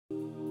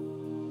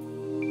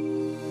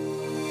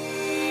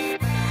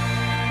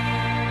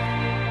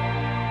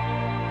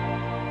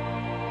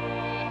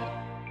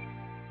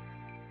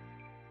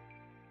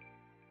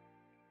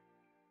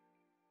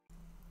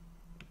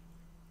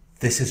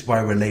This is why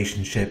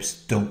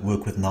relationships don't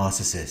work with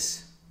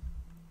narcissists.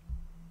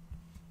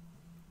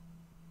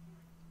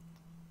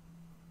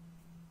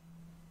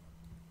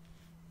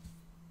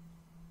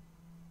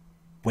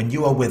 When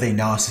you are with a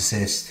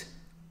narcissist,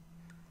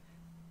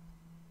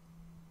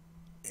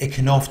 it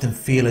can often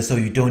feel as though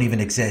you don't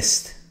even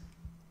exist.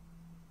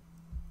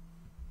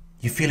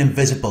 You feel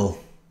invisible.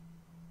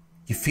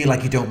 You feel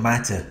like you don't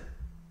matter.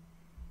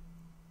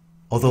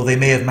 Although they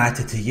may have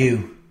mattered to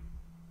you,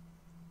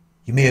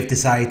 you may have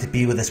desired to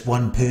be with this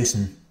one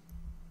person.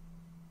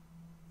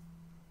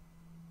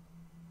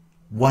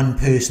 One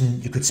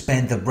person you could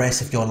spend the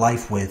rest of your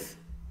life with.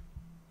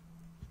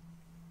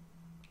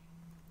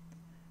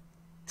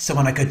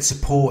 Someone I could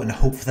support and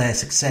hope for their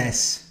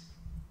success.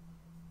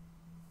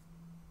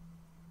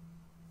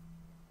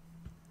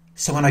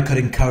 Someone I could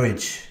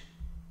encourage.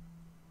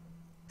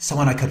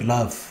 Someone I could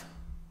love.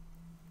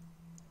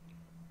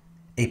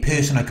 A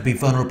person I could be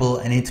vulnerable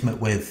and intimate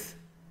with,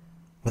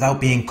 without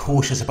being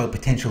cautious about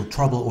potential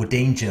trouble or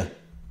danger.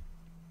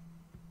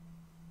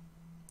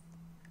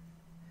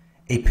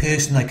 A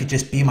person I could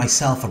just be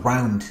myself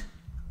around,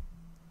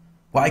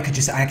 where I could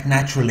just act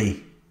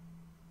naturally,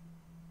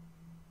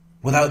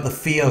 without the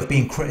fear of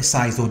being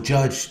criticized or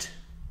judged.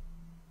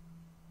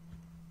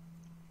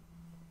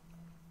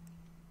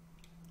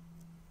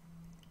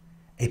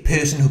 A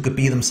person who could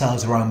be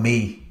themselves around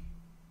me.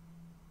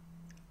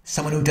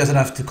 Someone who doesn't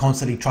have to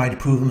constantly try to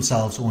prove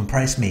themselves or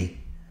impress me.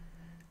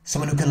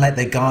 Someone who can let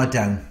their guard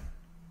down.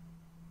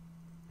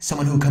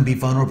 Someone who can be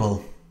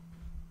vulnerable.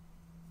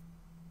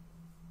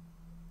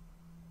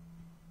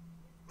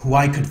 Who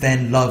I could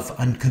then love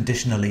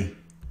unconditionally.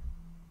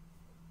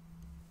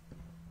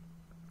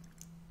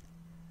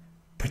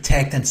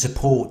 Protect and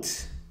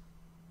support.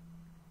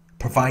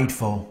 Provide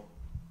for.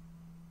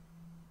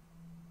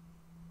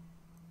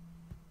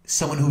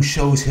 Someone who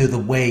shows her the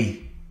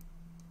way.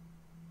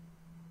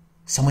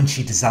 Someone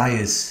she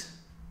desires.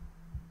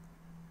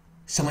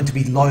 Someone to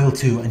be loyal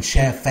to and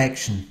share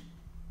affection.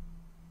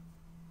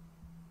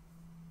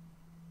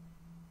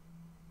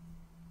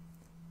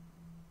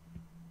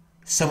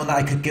 Someone that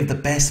I could give the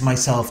best of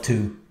myself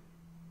to,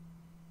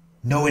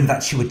 knowing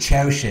that she would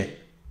cherish it.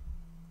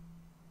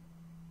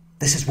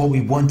 This is what we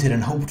wanted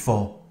and hoped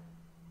for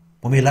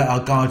when we let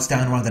our guards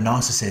down around the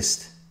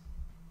narcissist.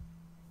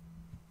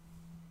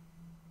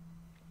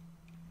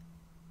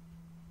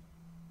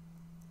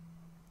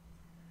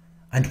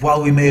 And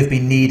while we may have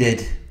been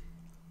needed,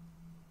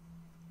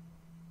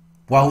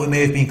 while we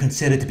may have been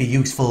considered to be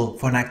useful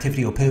for an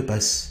activity or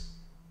purpose,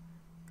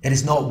 it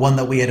is not one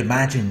that we had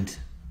imagined.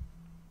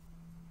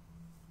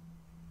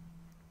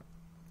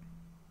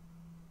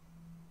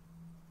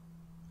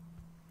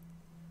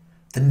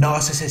 The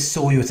narcissist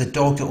saw you as a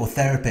doctor or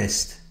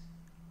therapist,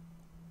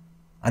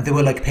 and they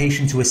were like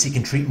patients who were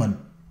seeking treatment.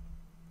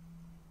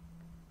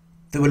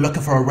 They were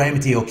looking for a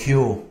remedy or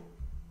cure,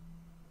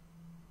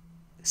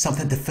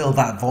 something to fill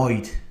that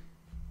void.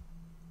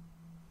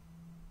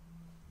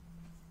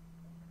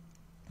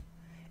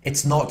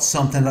 It's not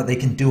something that they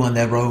can do on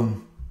their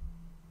own.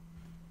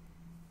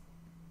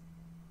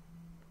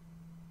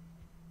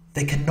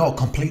 They cannot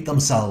complete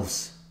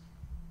themselves.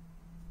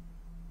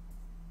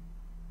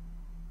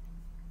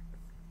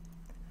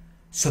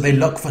 So they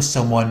look for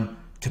someone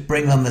to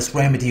bring them this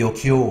remedy or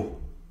cure.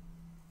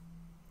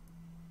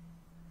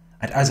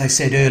 And as I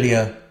said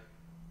earlier,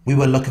 we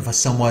were looking for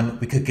someone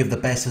we could give the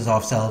best of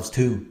ourselves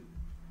to.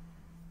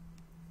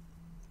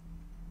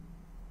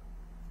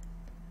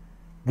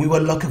 We were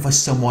looking for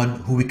someone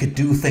who we could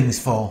do things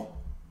for,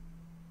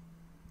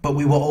 but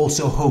we were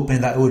also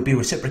hoping that it would be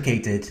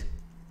reciprocated,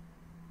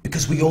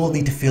 because we all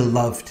need to feel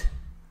loved.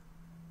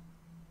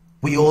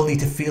 We all need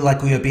to feel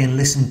like we are being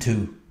listened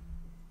to.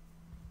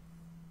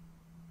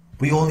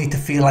 We all need to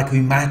feel like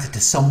we matter to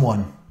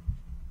someone.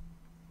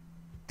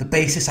 The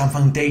basis and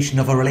foundation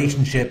of a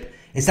relationship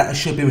is that it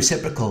should be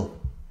reciprocal.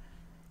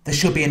 There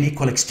should be an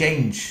equal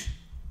exchange.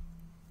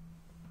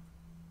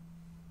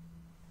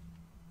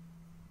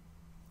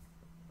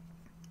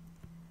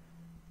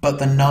 But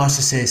the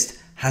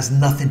narcissist has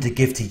nothing to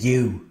give to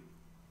you.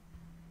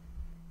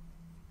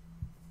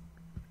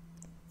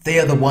 They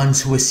are the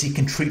ones who are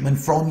seeking treatment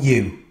from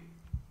you.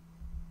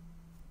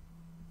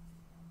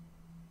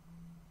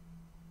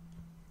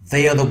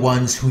 They are the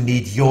ones who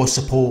need your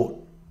support.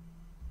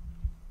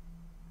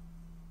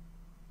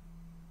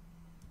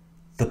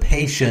 The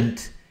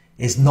patient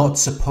is not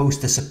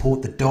supposed to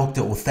support the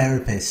doctor or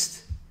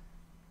therapist.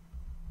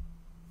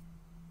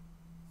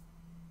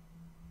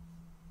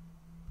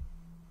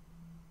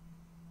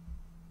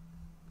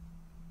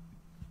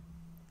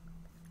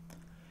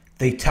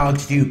 They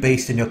targeted you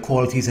based on your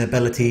qualities and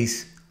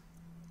abilities,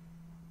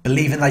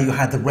 believing that you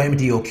had the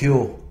remedy or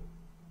cure.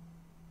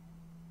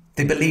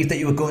 They believed that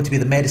you were going to be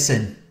the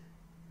medicine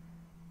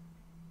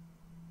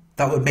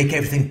that would make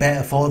everything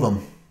better for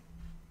them.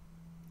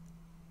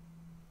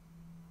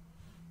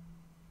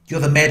 You're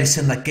the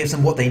medicine that gives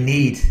them what they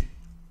need.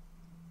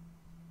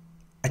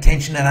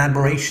 Attention and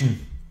admiration,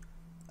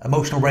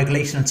 emotional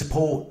regulation and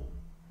support,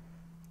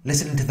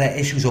 listening to their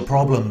issues or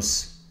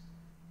problems,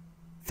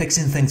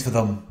 fixing things for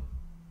them,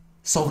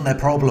 solving their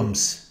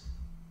problems,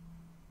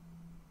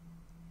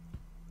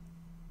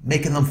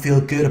 making them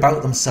feel good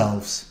about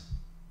themselves.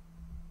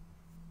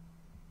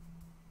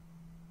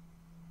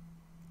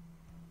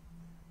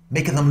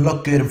 Making them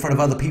look good in front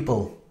of other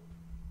people.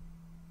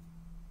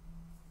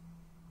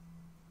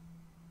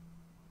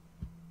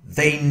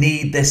 They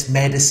need this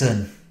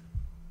medicine.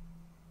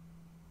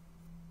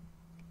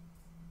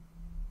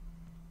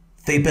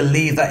 They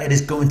believe that it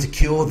is going to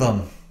cure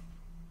them.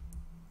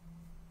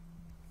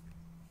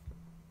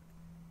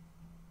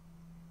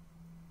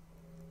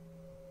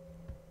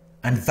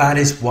 And that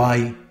is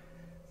why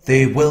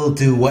they will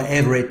do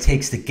whatever it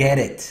takes to get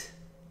it.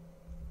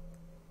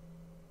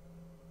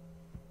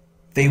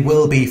 They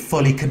will be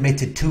fully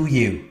committed to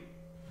you.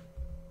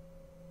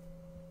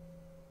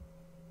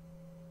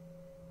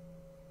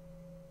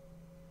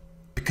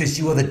 Because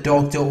you are the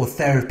doctor or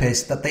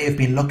therapist that they have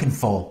been looking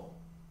for.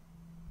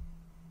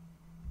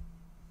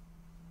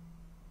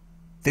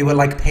 They were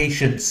like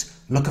patients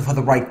looking for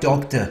the right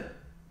doctor.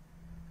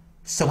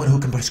 Someone who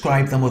can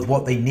prescribe them with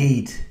what they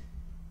need.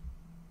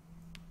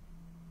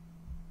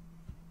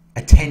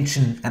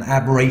 Attention and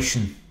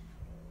admiration.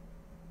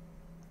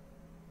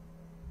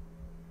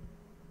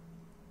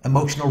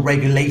 Emotional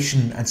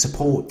regulation and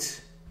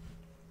support.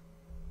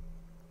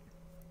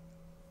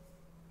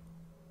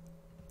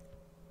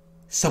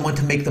 Someone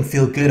to make them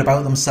feel good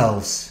about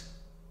themselves.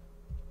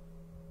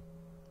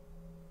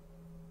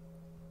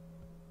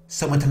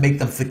 Someone to make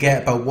them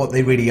forget about what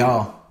they really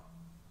are.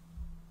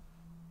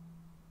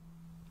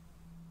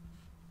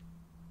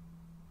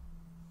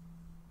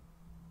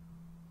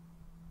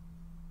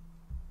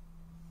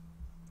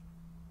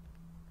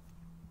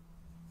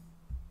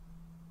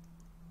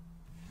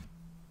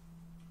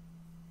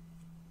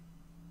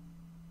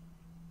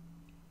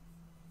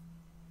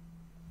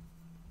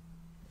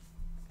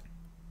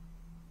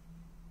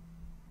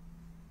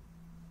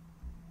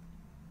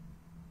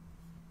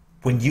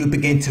 When you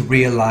begin to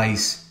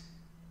realize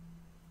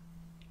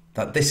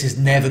that this is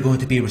never going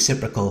to be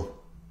reciprocal,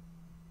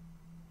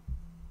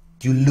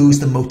 you lose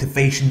the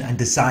motivation and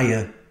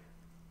desire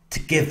to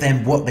give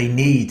them what they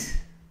need.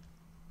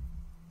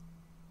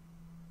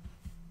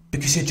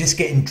 Because you're just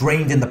getting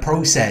drained in the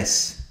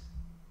process.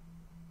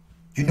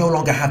 You no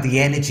longer have the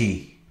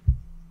energy.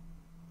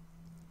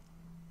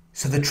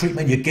 So the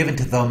treatment you're giving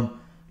to them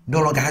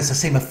no longer has the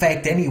same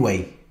effect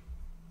anyway.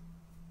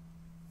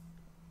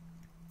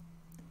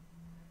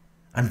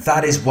 And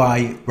that is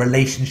why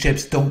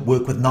relationships don't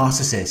work with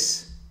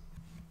narcissists.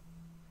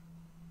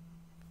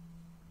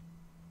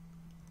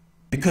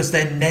 Because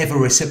they're never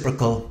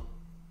reciprocal.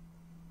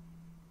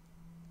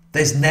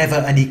 There's never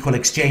an equal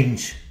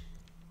exchange.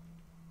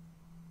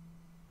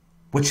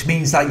 Which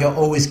means that you're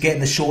always getting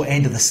the short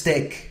end of the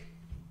stick.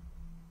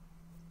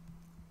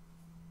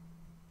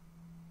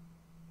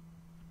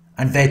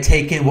 And they're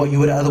taking what you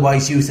would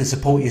otherwise use to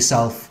support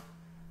yourself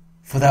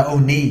for their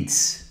own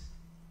needs.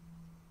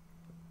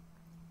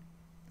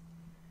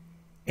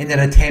 In an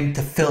attempt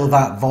to fill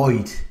that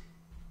void.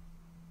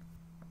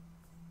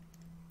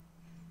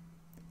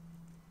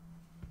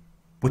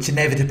 Which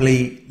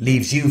inevitably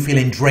leaves you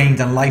feeling drained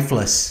and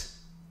lifeless.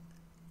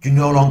 You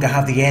no longer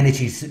have the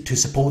energy to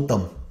support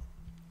them.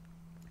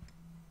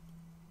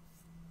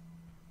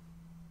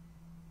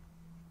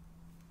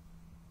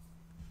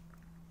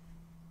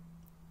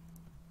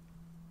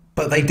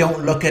 But they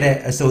don't look at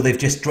it as though they've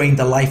just drained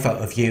the life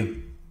out of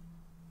you.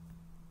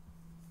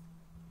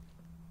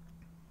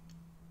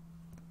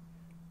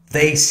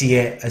 They see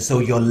it as though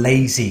you're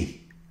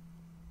lazy.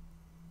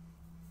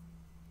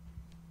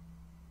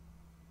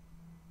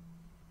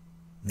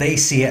 They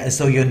see it as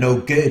though you're no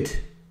good.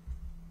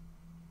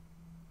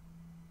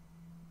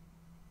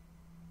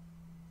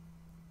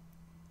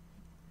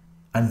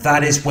 And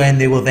that is when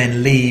they will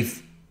then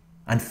leave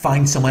and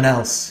find someone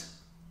else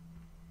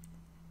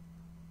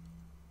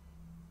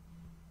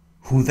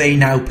who they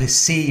now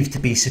perceive to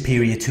be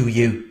superior to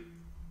you.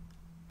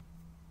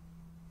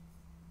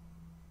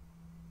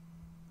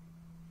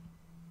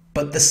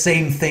 But the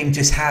same thing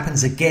just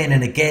happens again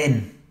and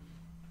again.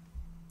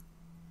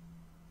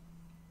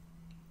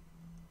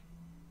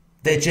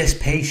 They're just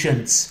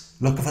patients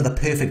looking for the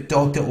perfect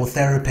doctor or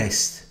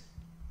therapist.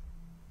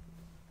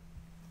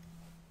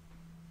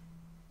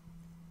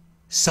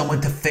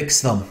 Someone to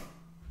fix them.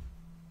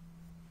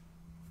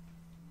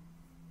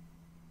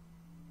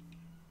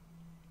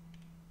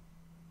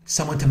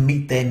 Someone to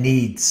meet their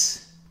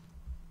needs.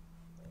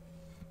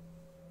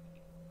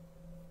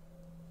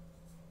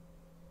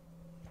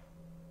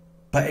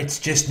 But it's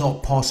just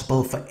not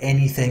possible for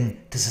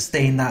anything to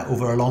sustain that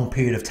over a long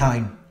period of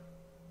time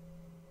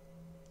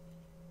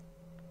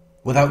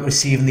without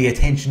receiving the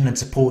attention and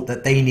support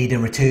that they need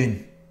in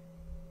return.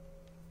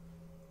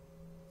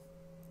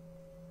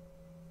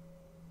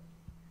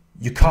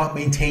 You can't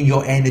maintain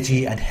your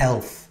energy and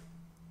health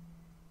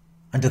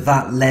under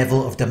that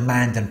level of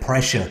demand and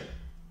pressure.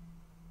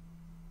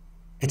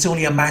 It's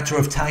only a matter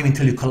of time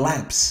until you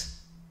collapse.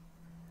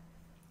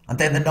 And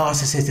then the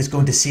narcissist is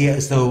going to see it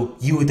as though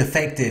you were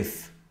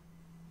defective.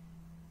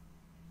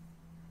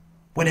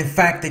 When in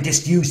fact they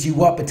just used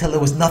you up until there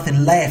was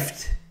nothing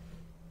left.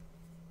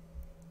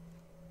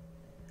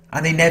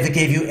 and they never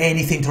gave you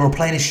anything to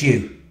replenish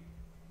you.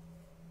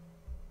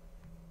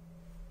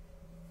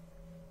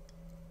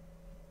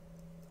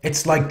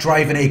 It's like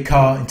driving a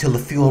car until the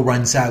fuel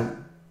runs out,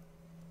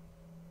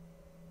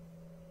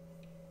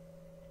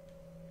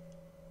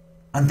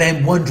 and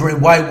then wondering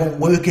why it won't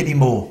work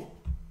anymore.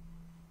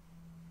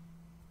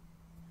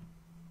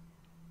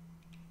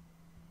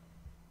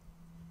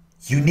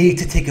 You need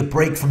to take a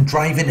break from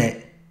driving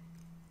it.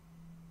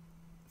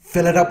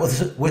 Fill it up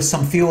with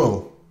some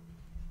fuel.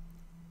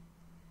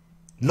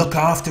 Look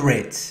after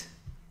it.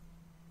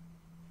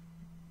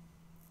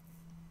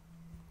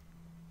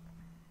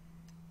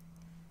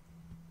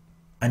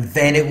 And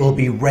then it will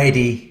be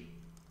ready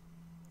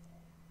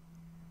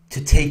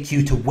to take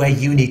you to where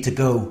you need to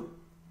go.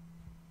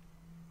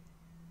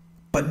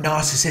 But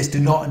narcissists do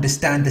not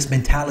understand this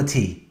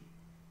mentality.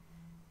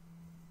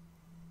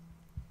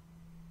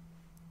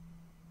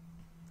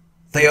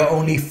 They are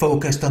only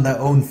focused on their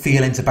own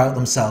feelings about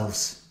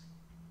themselves,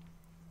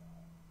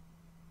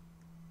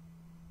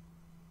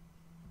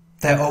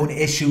 their own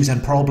issues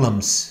and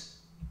problems.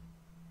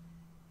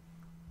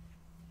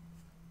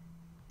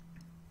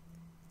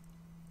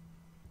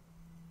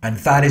 And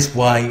that is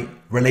why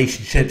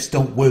relationships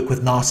don't work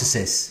with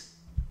narcissists.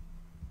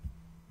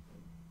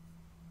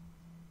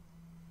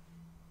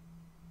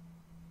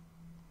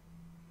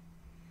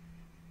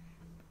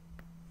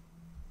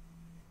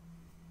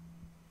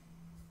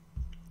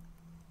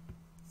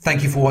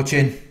 Thank you for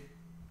watching.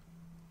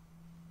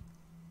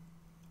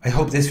 I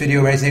hope this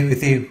video resonated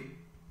with you.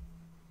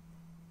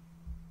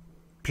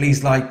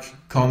 Please like,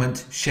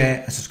 comment,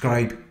 share and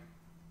subscribe.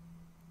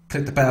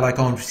 Click the bell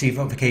icon to receive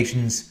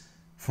notifications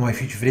for my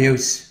future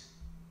videos.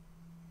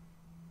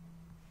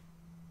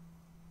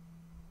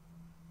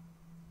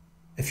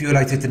 If you would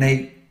like to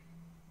donate,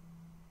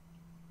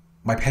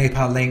 my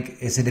PayPal link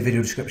is in the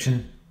video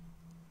description.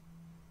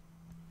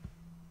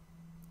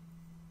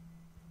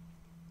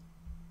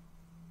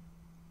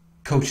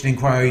 Coaching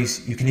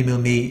inquiries, you can email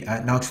me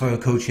at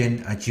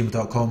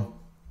narcsurvivorcoaching@gmail.com.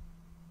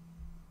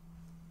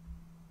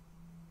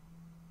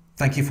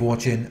 Thank you for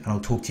watching, and I'll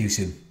talk to you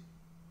soon.